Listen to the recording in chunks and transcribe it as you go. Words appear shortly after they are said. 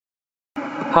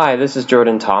Hi, this is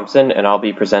Jordan Thompson, and I'll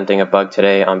be presenting a bug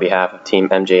today on behalf of Team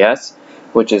MJS,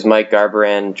 which is Mike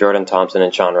Gharbharan, Jordan Thompson,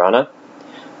 and Shaun Rana.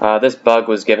 This bug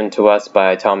was given to us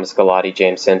by Thomas Galati,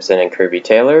 James Simpson, and Kirby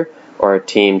Taylor, or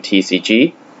Team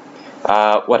TCG.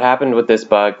 What happened with this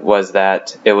bug was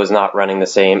that it was not running the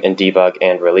same in debug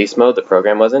and release mode, the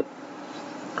program wasn't.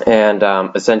 And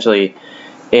essentially,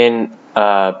 in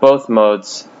both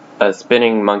modes, a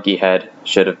spinning monkey head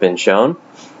should have been shown.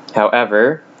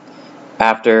 However,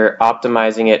 after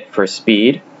optimizing it for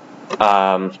speed,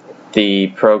 the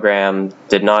program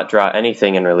did not draw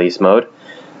anything in release mode,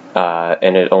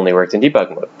 and it only worked in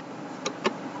debug mode.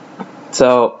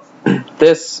 So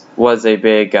this was a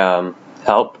big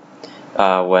help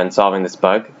when solving this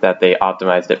bug, that they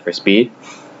optimized it for speed,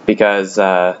 because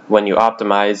when you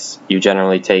optimize, you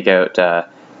generally take out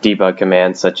debug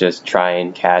commands such as try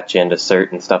and catch and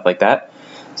assert and stuff like that.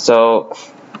 So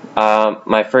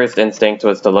my first instinct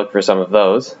was to look for some of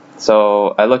those. So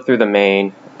I looked through the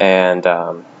main, and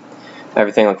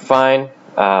everything looked fine.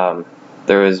 There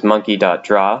was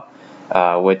monkey.draw,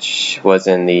 which was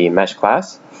in the mesh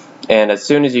class. And as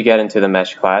soon as you get into the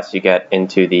mesh class, you get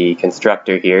into the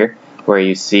constructor here, where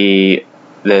you see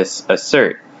this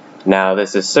assert. Now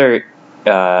this assert, they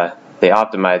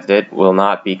optimized it, will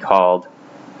not be called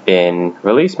in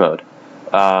release mode.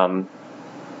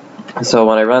 So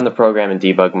when I run the program in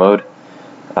debug mode,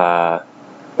 the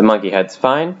monkey head's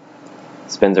fine,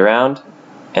 spins around,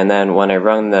 and then when I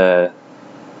run the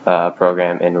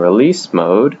program in release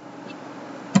mode,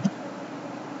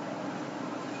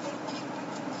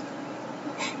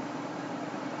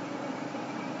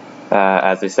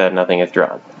 as I said, nothing is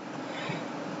drawn.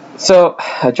 So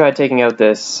I tried taking out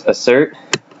this assert,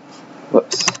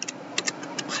 whoops,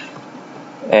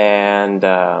 and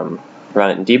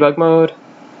run it in debug mode.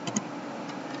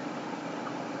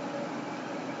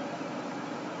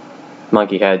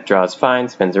 Monkey head draws fine,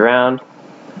 spins around,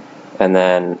 and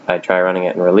then I try running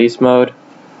it in release mode.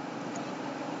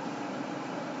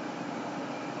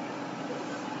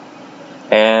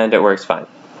 And it works fine.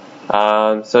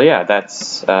 So yeah,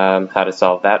 that's how to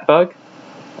solve that bug.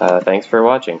 Thanks for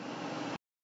watching.